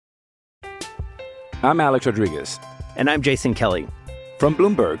I'm Alex Rodriguez. And I'm Jason Kelly. From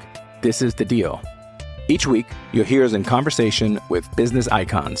Bloomberg, this is The Deal. Each week, you'll hear us in conversation with business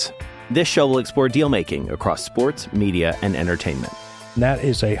icons. This show will explore deal-making across sports, media, and entertainment. That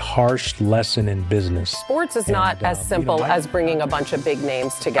is a harsh lesson in business. Sports is not as simple as bringing a bunch of big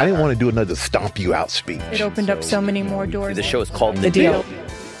names together. I didn't want to do another stomp you out speech. It opened up so many more doors. The show is called The Deal.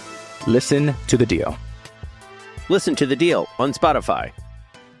 Listen to The Deal. Listen to The Deal on Spotify.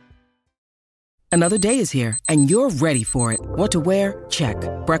 Another day is here, and you're ready for it. What to wear? Check.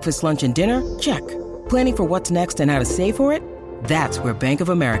 Breakfast, lunch, and dinner? Check. Planning for what's next and how to save for it? That's where Bank of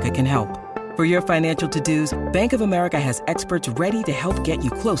America can help. For your financial to-dos, Bank of America has experts ready to help get you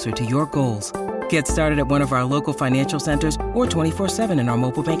closer to your goals. Get started at one of our local financial centers or 24/7 in our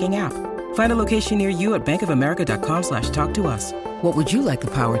mobile banking app. Find a location near you at bankofamerica.com/talktous. What would you like the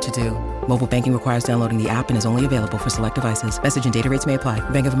power to do? Mobile banking requires downloading the app and is only available for select devices. Message and data rates may apply.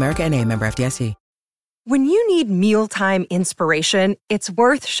 Bank of America N.A., member FDIC. When you need mealtime inspiration, it's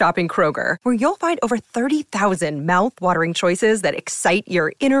worth shopping Kroger, where you'll find over 30,000 mouth-watering choices that excite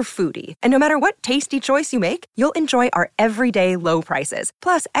your inner foodie. And no matter what tasty choice you make, you'll enjoy our everyday low prices,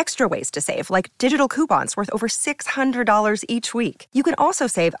 plus extra ways to save, like digital coupons worth over $600 each week. You can also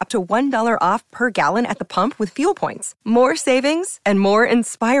save up to $1 off per gallon at the pump with fuel points. More savings and more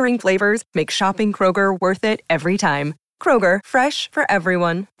inspiring flavors make shopping Kroger worth it every time. Kroger, fresh for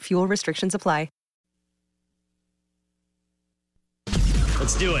everyone. Fuel restrictions apply.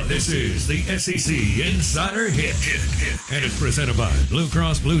 Let's do it. This is the SEC Insider Hit. And it's presented by Blue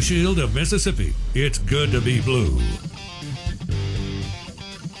Cross Blue Shield of Mississippi. It's good to be blue.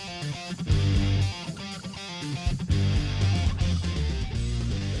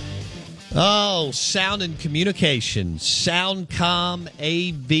 Oh, sound and communication.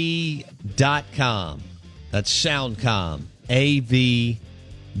 SoundcomAV.com. That's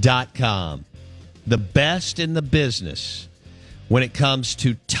SoundcomAV.com. The best in the business when it comes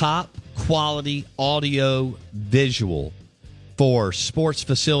to top quality audio visual for sports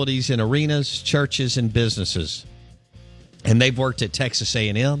facilities and arenas, churches, and businesses. And they've worked at Texas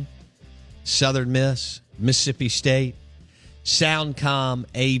A&M, Southern Miss, Mississippi State,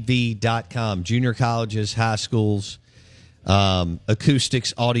 SoundcomAV.com, junior colleges, high schools,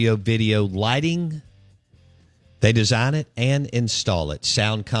 acoustics, audio, video, lighting. They design it and install it.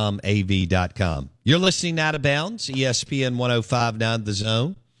 SoundcomAV.com. You're listening to Out of Bounds, ESPN 105.9 The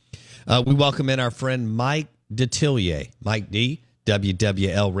Zone. We welcome in our friend Mike Detillier, Mike D,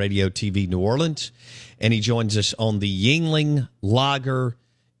 WWL Radio TV New Orleans, and he joins us on the Yuengling Lager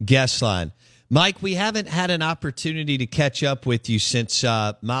guest line. Mike, we haven't had an opportunity to catch up with you since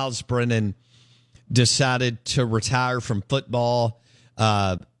Miles Brennan decided to retire from football,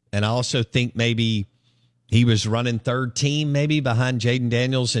 and I also think maybe he was running third team, maybe behind Jaden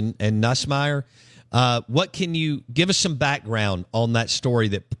Daniels and Nussmeier. What can you give us some background on that story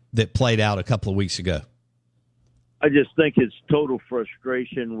that played out a couple of weeks ago? I just think it's total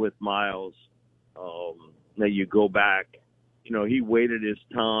frustration with Miles. That you go back, he waited his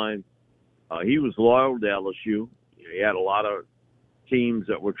time. He was loyal to LSU. He had a lot of teams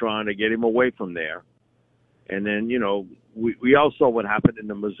that were trying to get him away from there. And then, we all saw what happened in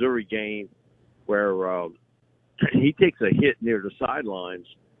the Missouri game where he takes a hit near the sidelines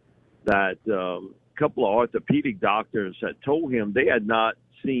that a couple of orthopedic doctors had told him they had not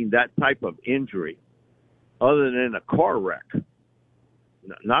seen that type of injury other than a car wreck,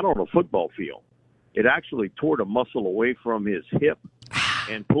 not on a football field. It actually tore the muscle away from his hip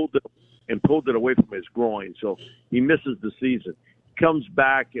and pulled it away from his groin. So he misses the season. Comes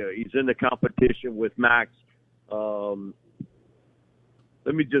back. He's in the competition with Max.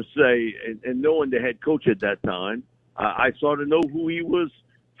 Let me just say, and knowing the head coach at that time, I sort of know who he was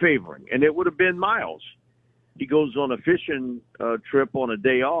favoring, and it would have been Miles. He goes on a fishing trip on a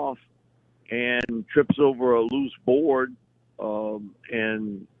day off and trips over a loose board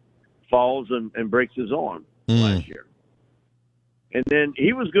and falls and breaks his arm last year. And then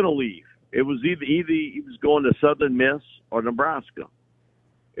he was going to leave. It was either he was going to Southern Miss or Nebraska.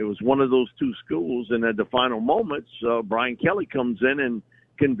 It was one of those two schools, and at the final moments, Brian Kelly comes in and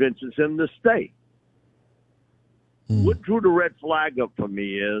convinces him to stay. What drew the red flag up for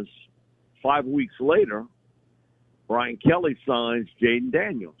me is 5 weeks later, Brian Kelly signs Jaden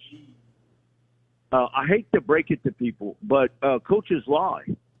Daniels. I hate to break it to people, but coaches lie.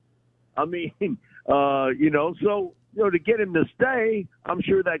 I mean, so to get him to stay, I'm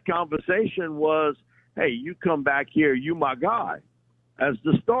sure that conversation was, hey, you come back here, you my guy, as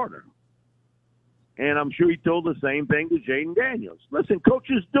the starter. And I'm sure he told the same thing to Jaden Daniels. Listen,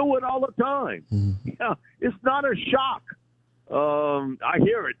 coaches do it all the time. Yeah, it's not a shock. I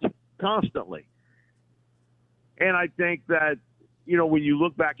hear it constantly. And I think that, when you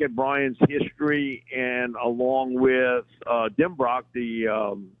look back at Brian's history and along with Denbrock,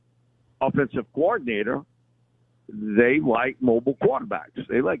 the offensive coordinator, they like mobile quarterbacks.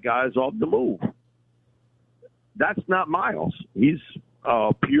 They like guys off the move. That's not Miles. He's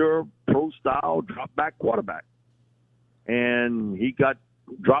a pure pro-style drop-back quarterback. And he got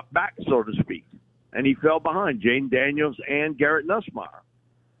dropped back, so to speak. And he fell behind Jane Daniels and Garrett Nussmeier.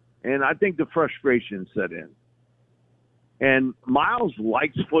 And I think the frustration set in. And Miles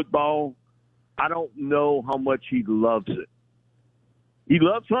likes football. I don't know how much he loves it. He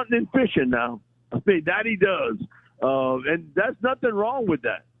loves hunting and fishing now. I mean, that he does. And there's nothing wrong with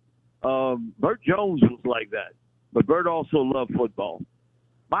that. Bert Jones was like that. But Bert also loved football.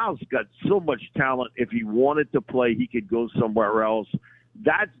 Miles got so much talent. If he wanted to play, he could go somewhere else.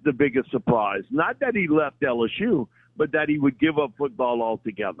 That's the biggest surprise. Not that he left LSU, but that he would give up football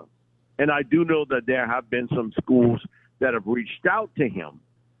altogether. And I do know that there have been some schools that have reached out to him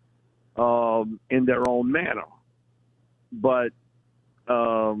in their own manner. But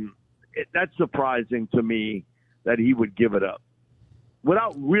that's surprising to me that he would give it up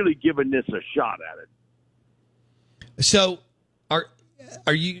without really giving this a shot at it. So are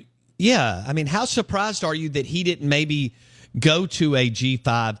you – yeah, I mean, how surprised are you that he didn't maybe go to a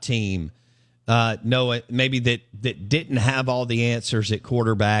G5 team, maybe that didn't have all the answers at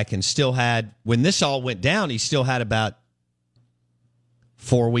quarterback and still had – when this all went down, he still had about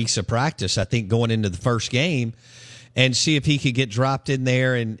 4 weeks of practice, I think, going into the first game, and see if he could get dropped in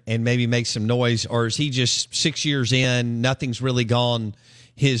there and maybe make some noise? Or is he just 6 years in, nothing's really gone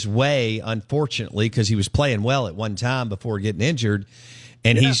his way, unfortunately, because he was playing well at one time before getting injured,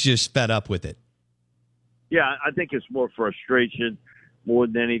 and he's just fed up with it? Yeah, I think it's more frustration more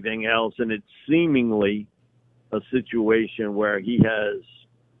than anything else, and it's seemingly a situation where he has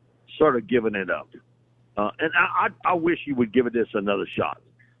sort of given it up. And I wish he would give this another shot.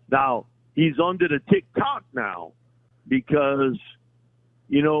 Now, he's under the tick-tock now because,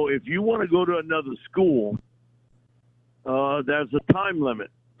 if you want to go to another school, there's a time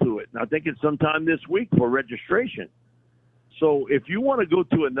limit to it. And I think it's sometime this week for registration. So if you want to go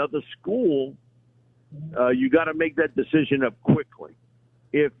to another school, you got to make that decision up quickly.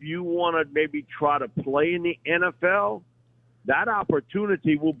 If you want to maybe try to play in the NFL, that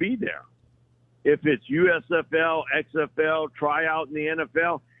opportunity will be there. If it's USFL, XFL, tryout in the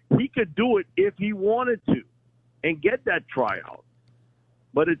NFL, he could do it if he wanted to and get that tryout.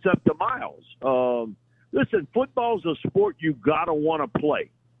 But it's up to Miles. Listen, football's a sport you got to want to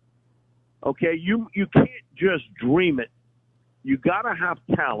play. Okay? You can't just dream it. You got to have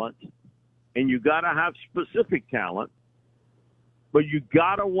talent, and you got to have specific talent, but you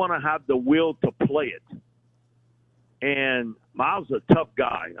got to want to have the will to play it. And Miles is a tough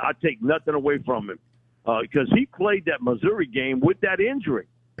guy. I take nothing away from him because he played that Missouri game with that injury.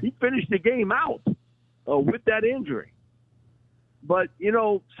 He finished the game out with that injury. But,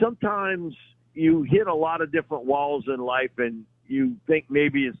 sometimes you hit a lot of different walls in life and you think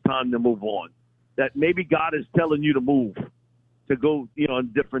maybe it's time to move on, that maybe God is telling you to move, to go, in a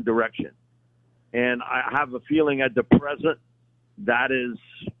different direction. And I have a feeling at the present that is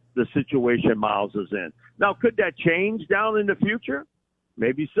the situation Miles is in. Now, could that change down in the future?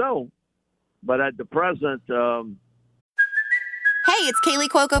 Maybe so. But at the present... Hey, it's Kaylee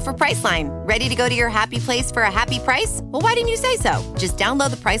Cuoco for Priceline. Ready to go to your happy place for a happy price? Well, why didn't you say so? Just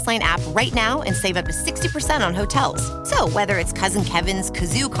download the Priceline app right now and save up to 60% on hotels. So whether it's Cousin Kevin's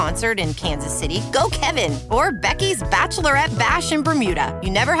Kazoo Concert in Kansas City, go Kevin, or Becky's Bachelorette Bash in Bermuda,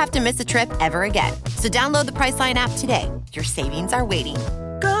 you never have to miss a trip ever again. So download the Priceline app today. Your savings are waiting.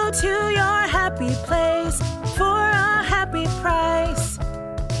 Go to your happy place for a happy price.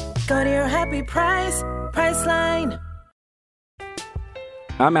 Go to your happy price, Priceline.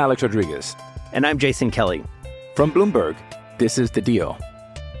 I'm Alex Rodriguez. And I'm Jason Kelly. From Bloomberg, this is The Deal.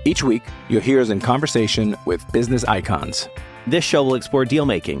 Each week, you'll hear us in conversation with business icons. This show will explore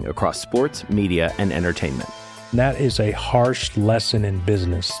deal-making across sports, media, and entertainment. That is a harsh lesson in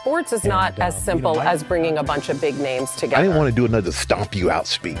business. Sports is not as simple as bringing a bunch of big names together. I didn't want to do another stomp you out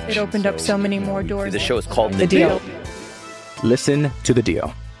speech. It opened up so many more doors. The show is called The Deal. Listen to The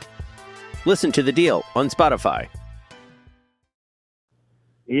Deal. Listen to The Deal on Spotify.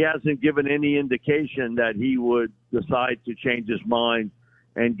 He hasn't given any indication that he would decide to change his mind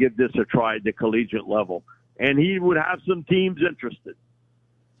and give this a try at the collegiate level. And he would have some teams interested.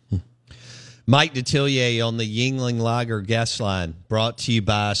 Mike Detillier on the Yingling Lager guest line, brought to you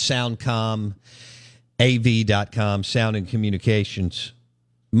by SoundCom, AV.com, Sound and Communications.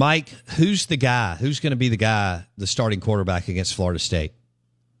 Mike, who's the guy? Who's going to be the guy, the starting quarterback against Florida State?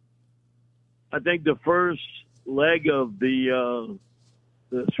 I think the first leg of the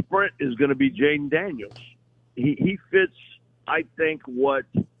sprint is going to be Jaden Daniels. He fits, I think, what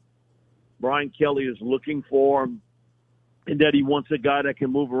Brian Kelly is looking for, and that he wants a guy that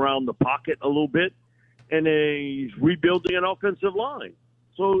can move around the pocket a little bit, and he's rebuilding an offensive line.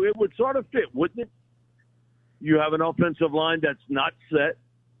 So it would sort of fit, wouldn't it? You have an offensive line that's not set.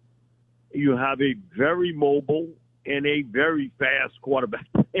 You have a very mobile and a very fast quarterback.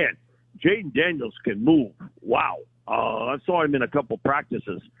 And Jaden Daniels can move. Wow. I saw him in a couple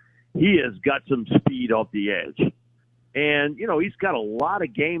practices. He has got some speed off the edge. And, he's got a lot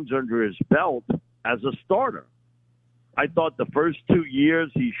of games under his belt as a starter. I thought the first 2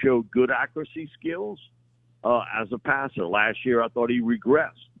 years he showed good accuracy skills as a passer. Last year I thought he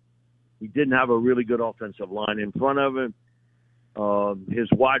regressed. He didn't have a really good offensive line in front of him. His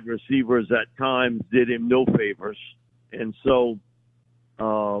wide receivers at times did him no favors. And so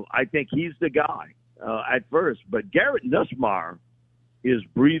I think he's the guy at first. But Garrett Nussmeier is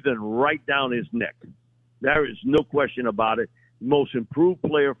breathing right down his neck. There is no question about it. Most improved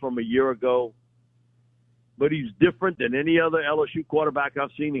player from a year ago. But he's different than any other LSU quarterback I've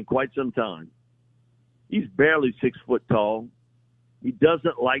seen in quite some time. He's barely 6 foot tall. He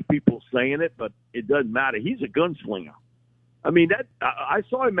doesn't like people saying it, but it doesn't matter. He's a gunslinger. I mean, I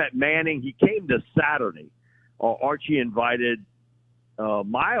saw him at Manning. He came to Saturday. Archie invited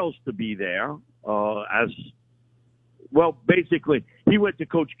Miles to be there basically, he went to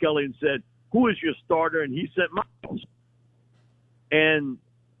Coach Kelly and said, "Who is your starter?" And he said Miles. And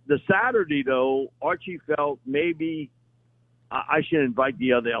the Saturday, though, Archie felt maybe I should invite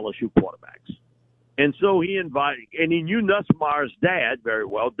the other LSU quarterbacks. And so he invited, and he knew Nussmeier's dad very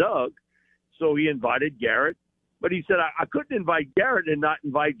well, Doug. So he invited Garrett. But he said, I couldn't invite Garrett and not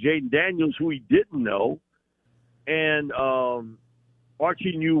invite Jaden Daniels, who he didn't know. And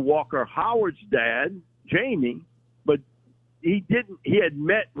Archie knew Walker Howard's dad, Jamie, but he had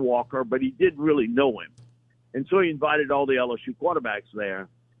met Walker, but he didn't really know him. And so he invited all the LSU quarterbacks there.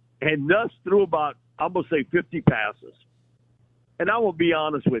 And Nuss threw about, I'm going to say, 50 passes. And I will be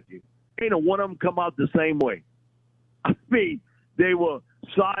honest with you, ain't a one of them come out the same way. I mean, they were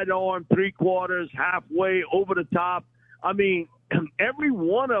sidearm, 3/4, halfway, over the top. I mean, every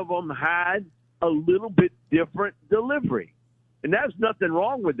one of them had a little bit different delivery. And there's nothing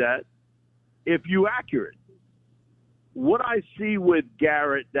wrong with that if you're accurate. What I see with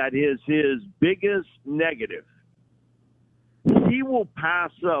Garrett that is his biggest negative, he will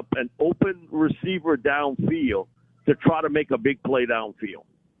pass up an open receiver downfield to try to make a big play downfield.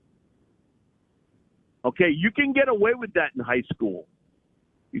 Okay, you can get away with that in high school.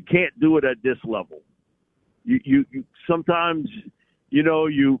 You can't do it at this level. You sometimes,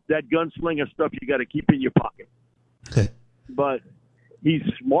 that gunslinger stuff you got to keep in your pocket. But he's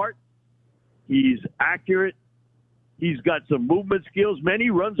smart. He's accurate. He's got some movement skills. Man, he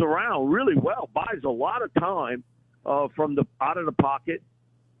runs around really well, buys a lot of time from out of the pocket,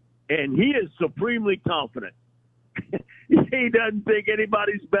 and he is supremely confident. He doesn't think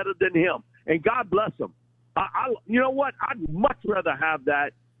anybody's better than him, and God bless him. You know what? I'd much rather have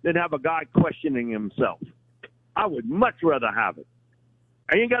that than have a guy questioning himself. I would much rather have it.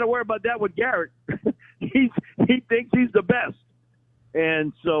 I ain't got to worry about that with Garrett. He thinks he's the best,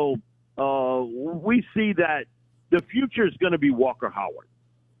 and so we see that the future is going to be Walker Howard.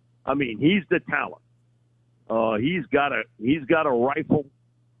 I mean, he's the talent. He's got a rifle,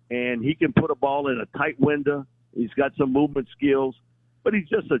 and he can put a ball in a tight window. He's got some movement skills, but he's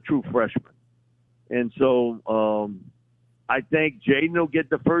just a true freshman. And so I think Jaden will get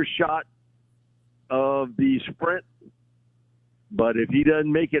the first shot of the sprint. But if he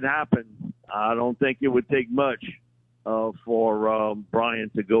doesn't make it happen, I don't think it would take much for Brian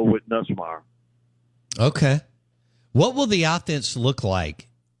to go with Nussmeier. Okay. What will the offense look like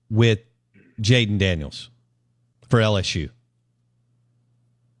with Jaden Daniels for LSU?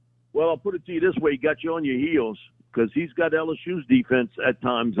 Well, I'll put it to you this way. He got you on your heels because he's got LSU's defense at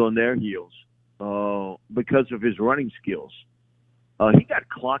times on their heels because of his running skills. He got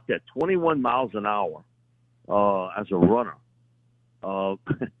clocked at 21 miles an hour as a runner.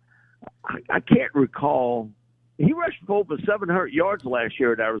 I can't recall. He rushed for over 700 yards last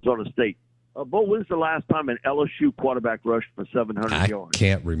year at Arizona State. Bo, when's the last time an LSU quarterback rushed for 700 yards? I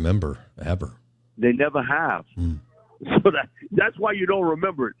can't remember ever. They never have. So that's why you don't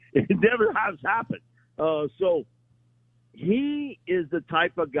remember it. It never has happened. So he is the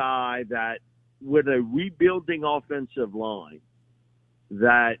type of guy that with a rebuilding offensive line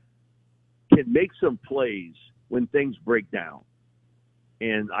that can make some plays when things break down.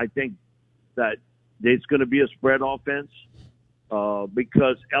 And I think that it's going to be a spread offense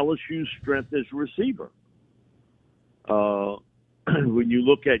because LSU's strength is receiver. When you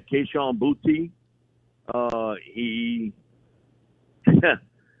look at Keishawn Boutte,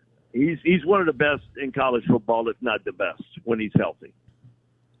 he's one of the best in college football, if not the best, when he's healthy.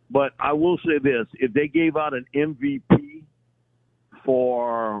 But I will say this, if they gave out an MVP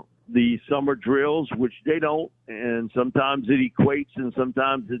for the summer drills, which they don't, and sometimes it equates and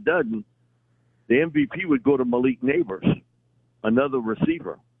sometimes it doesn't, the MVP would go to Malik Neighbors, another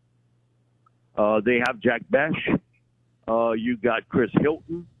receiver. They have Jack Besh. You got Chris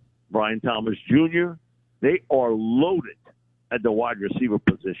Hilton, Brian Thomas Jr. They are loaded at the wide receiver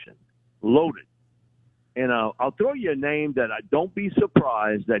position. Loaded. And I'll throw you a name that don't be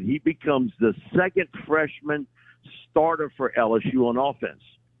surprised that he becomes the second freshman starter for LSU on offense.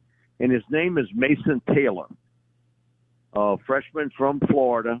 And his name is Mason Taylor, a freshman from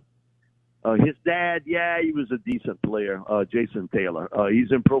Florida. His dad, he was a decent player, Jason Taylor.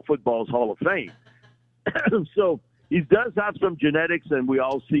 He's in Pro Football's Hall of Fame. So he does have some genetics, and we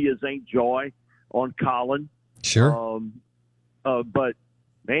all see his Aunt Joy on Colin. Sure. But,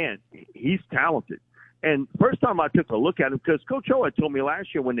 man, he's talented. And first time I took a look at him, because Coach O had told me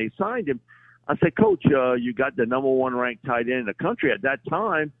last year when they signed him, I said, Coach, you got the number one ranked tight end in the country. At that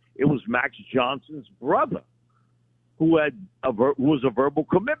time, it was Max Johnson's brother who was a verbal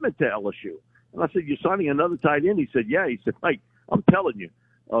commitment to LSU. And I said, you're signing another tight end? He said, yeah. He said, Mike, I'm telling you,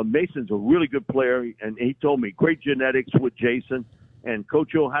 Mason's a really good player. And he told me great genetics with Jason. And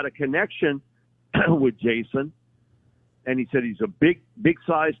Coach O had a connection with Jason. And he said he's a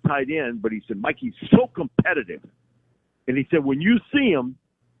big-sized tight end, but he said, Mike, he's so competitive. And he said, when you see him,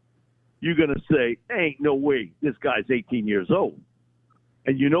 you're going to say, ain't no way this guy's 18 years old.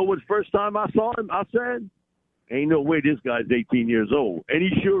 And you know what, first time I saw him, I said, ain't no way this guy's 18 years old. And he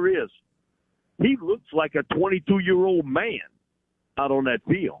sure is. He looks like a 22-year-old man out on that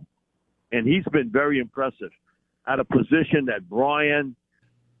field. And he's been very impressive at a position that Brian,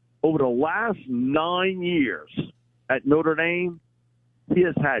 over the last 9 years at Notre Dame, he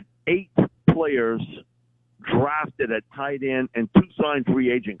has had 8 players drafted at tight end and 2 signed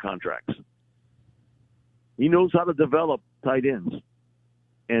free agent contracts. He knows how to develop tight ends.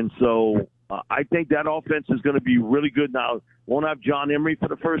 And so I think that offense is going to be really good. Now, won't have John Emery for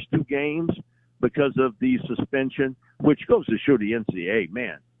the first 2 games because of the suspension, which goes to show the NCAA,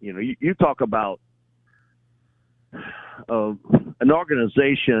 man. You know, you talk about an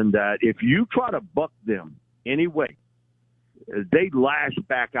organization that if you try to buck them anyway, they lash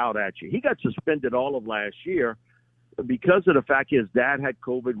back out at you. He got suspended all of last year because of the fact his dad had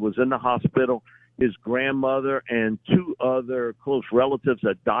COVID, was in the hospital. His grandmother and 2 other close relatives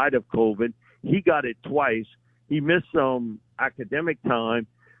that died of COVID. He got it twice. He missed some academic time.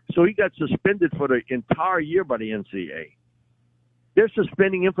 So he got suspended for the entire year by the NCAA. They're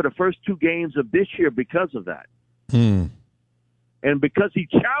suspending him for the first 2 games of this year because of that. And because he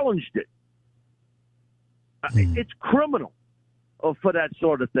challenged it. It's criminal for that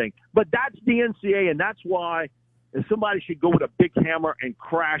sort of thing. But that's the NCAA, and that's why somebody should go with a big hammer and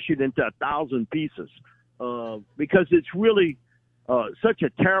crash it into 1,000 pieces because it's really such a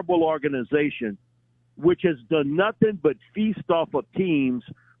terrible organization which has done nothing but feast off of teams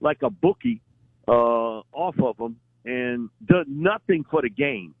like a bookie off of them and done nothing for the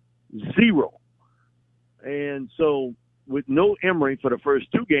game. Zero. And so with no Emery for the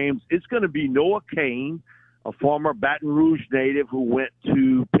first 2 games, it's going to be Noah Cain, a former Baton Rouge native who went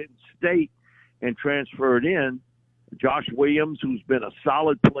to Penn State and transferred in, Josh Williams, who's been a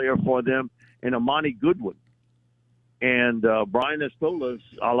solid player for them, and Amani Goodwin. And Brian has told us,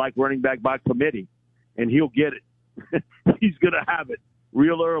 I like running back by committee, and he'll get it. He's going to have it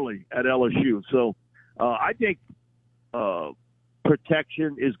real early at LSU. So I think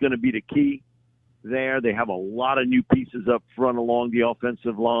protection is going to be the key there. They have a lot of new pieces up front along the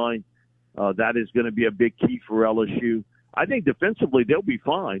offensive line. That is going to be a big key for LSU. I think defensively they'll be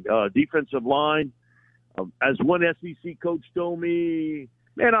fine. Defensive line, as one SEC coach told me,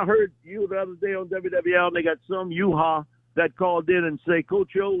 man, I heard you the other day on WWL, and they got some U-Ha that called in and say,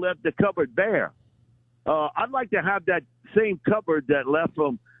 Coach O left the cupboard bare. I'd like to have that same cupboard that left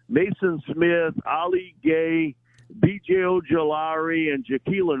from Mason Smith, Ali Gay, B.J. Ojolari, and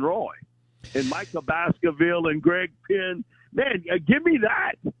Jaqueline Roy, and Micah Baskerville and Greg Penn. Man, give me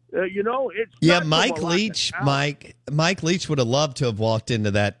that. It's Mike Leach. Mike Leach would have loved to have walked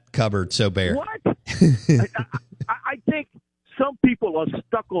into that cupboard so bare. What? I think some people are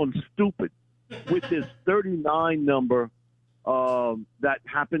stuck on stupid with this 39 number that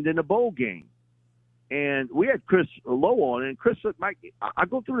happened in the bowl game. And we had Chris Lowe on, and Chris said, Mike, I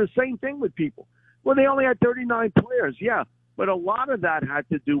go through the same thing with people. Well, they only had 39 players, yeah. But a lot of that had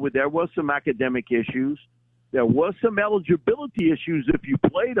to do with there was some academic issues. There was some eligibility issues if you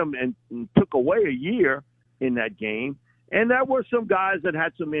played them and took away a year in that game. And there were some guys that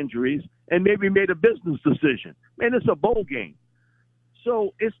had some injuries and maybe made a business decision. Man, it's a bowl game.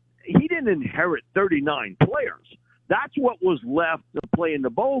 So he didn't inherit 39 players. That's what was left to play in the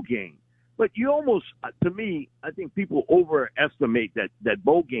bowl game. But you almost, to me, I think people overestimate that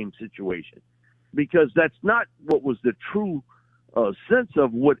bowl game situation because that's not what was the true sense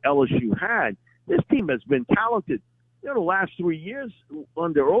of what LSU had. This team has been talented. The last 3 years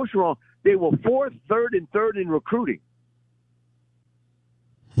under Orgeron, they were 4th, 3rd, and 3rd in recruiting.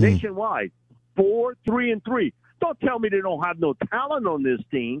 Nationwide, 4, 3, and 3. Don't tell me they don't have no talent on this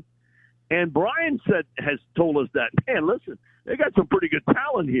team. And Brian has told us that, man, listen, they got some pretty good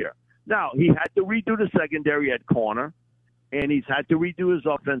talent here. Now, he had to redo the secondary at corner, and he's had to redo his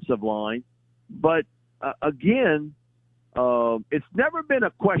offensive line. But, again, it's never been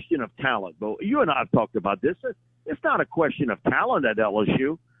a question of talent. But you and I have talked about this. It's not a question of talent at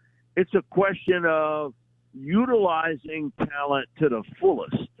LSU. It's a question of utilizing talent to the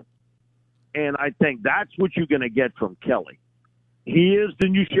fullest. And I think that's what you're going to get from Kelly. He is the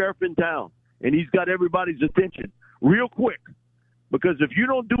new sheriff in town, and he's got everybody's attention real quick. Because if you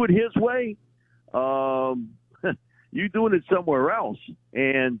don't do it his way, you're doing it somewhere else.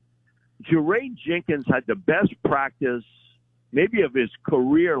 And Jeray Jenkins had the best practice maybe of his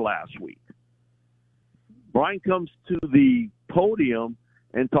career last week. Brian comes to the podium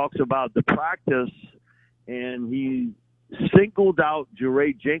and talks about the practice, and he singled out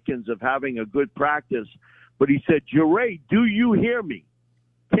Jeray Jenkins of having a good practice. But he said, Jeray, do you hear me?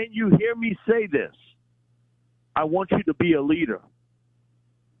 Can you hear me say this? I want you to be a leader.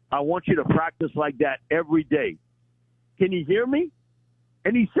 I want you to practice like that every day. Can you hear me?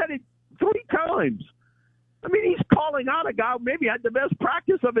 And he said it 3 times. I mean, he's calling out a guy who maybe had the best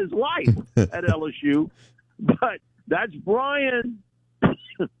practice of his life at LSU. But that's Brian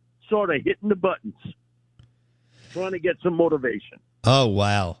sort of hitting the buttons, trying to get some motivation. Oh,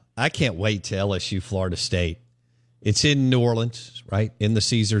 wow. I can't wait to LSU Florida State. It's in New Orleans, right? In the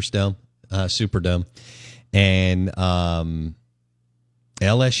Caesars Dome, Superdome. And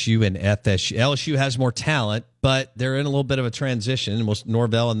LSU and FSU. LSU has more talent, but they're in a little bit of a transition.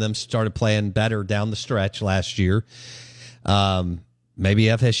 Norvell and them started playing better down the stretch last year. Maybe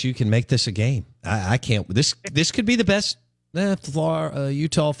FSU can make this a game. I can't. This could be the best.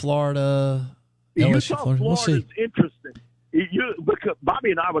 Utah, Florida. LSU, Florida. We'll see. Is interesting. Because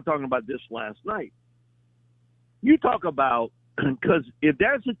Bobby and I were talking about this last night. You talk about, because if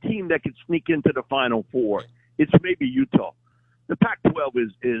there's a team that could sneak into the Final Four, it's maybe Utah. The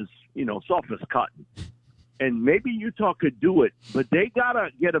Pac-12 is soft as cotton. And maybe Utah could do it, but they got to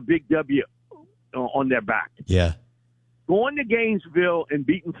get a big W on their back. Yeah. Going to Gainesville and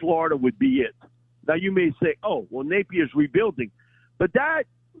beating Florida would be it. Now, you may say, oh, well, Napier's rebuilding. But that,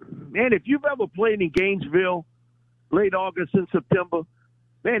 man, if you've ever played in Gainesville, late August and September,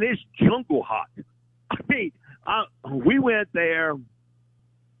 man, it's jungle hot. I mean, we went there,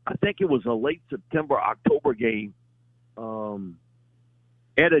 I think it was a late September, October game.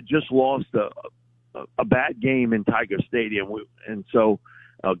 Ed had just lost a bad game in Tiger Stadium. And so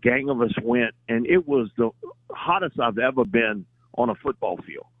a gang of us went, and it was the hottest I've ever been on a football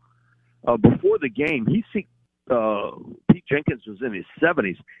field. Before the game, Pete Jenkins was in his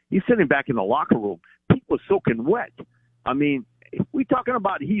 70s. He's sitting back in the locker room. Pete was soaking wet. I mean, we're talking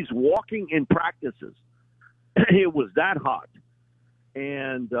about he's walking in practices. It was that hot.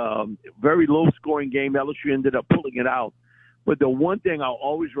 And very low-scoring game. LSU ended up pulling it out. But the one thing I'll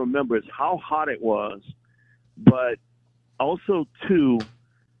always remember is how hot it was. But also, too,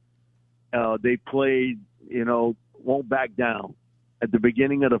 they played, won't back down at the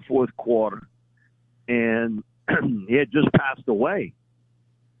beginning of the fourth quarter. And he had just passed away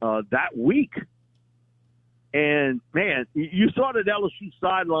that week. And, man, you saw that LSU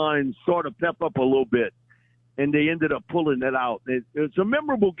sideline sort of pep up a little bit, and they ended up pulling it out. It's a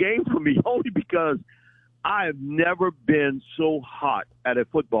memorable game for me only because I have never been so hot at a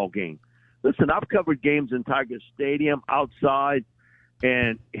football game. Listen, I've covered games in Tiger Stadium outside,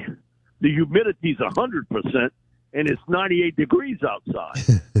 and the humidity's 100%, and it's 98 degrees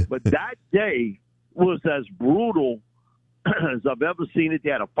outside. But that day was as brutal as I've ever seen it. They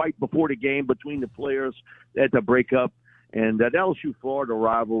had a fight before the game between the players. They had to break up. And that LSU-Florida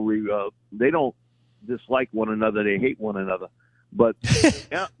rivalry, they don't dislike one another. They hate one another. But,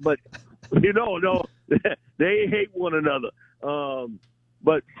 no, they hate one another.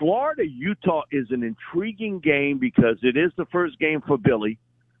 But Florida-Utah is an intriguing game because it is the first game for Billy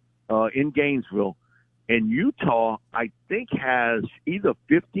in Gainesville. And Utah, I think, has either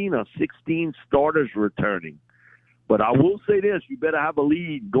 15 or 16 starters returning. But I will say this, you better have a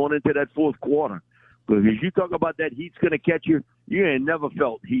lead going into that fourth quarter. Because as you talk about that heat's going to catch you, you ain't never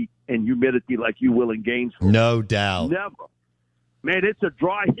felt heat and humidity like you will in Gainesville. No doubt. Never. Man, it's a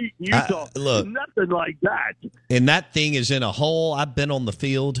dry heat in Utah. Look, nothing like that. And that thing is in a hole. I've been on the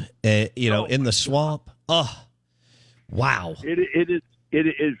field, in the swamp. Oh, wow. It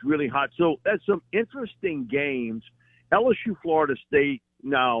is really hot. So that's some interesting games. LSU, Florida State.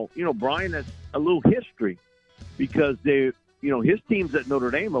 Now, Brian has a little history because his teams at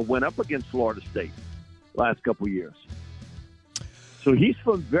Notre Dame have went up against Florida State last couple of years. So he's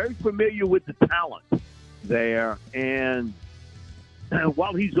very familiar with the talent there. And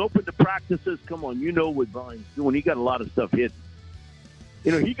while he's open to practices, come on, what Brian's doing. He got a lot of stuff hidden.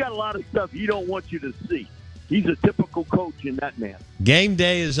 He got a lot of stuff he don't want you to see. He's a typical coach in that man. Game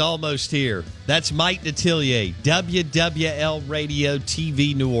day is almost here. That's Mike Detillier, WWL Radio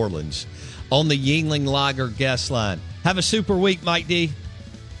TV New Orleans, on the Yuengling Lager guest line. Have a super week, Mike D.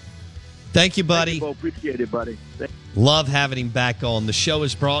 Thank you, buddy. Thank you, Bo. Appreciate it, buddy. Love having him back on. The show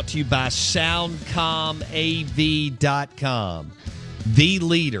is brought to you by SoundcomAV.com, the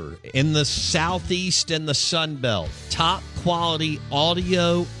leader in the Southeast and the Sun Belt. Top quality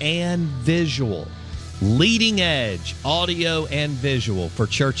audio and visual. Leading edge audio and visual for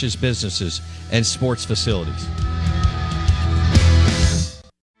churches, businesses, and sports facilities.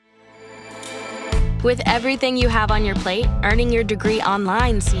 With everything you have on your plate, earning your degree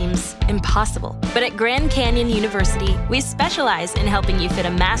online seems impossible. But at Grand Canyon University, we specialize in helping you fit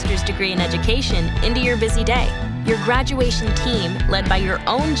a master's degree in education into your busy day. Your graduation team, led by your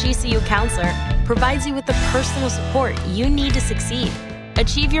own GCU counselor, provides you with the personal support you need to succeed.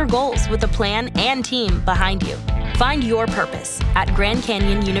 Achieve your goals with a plan and team behind you. Find your purpose at Grand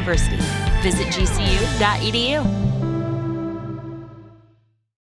Canyon University. Visit gcu.edu.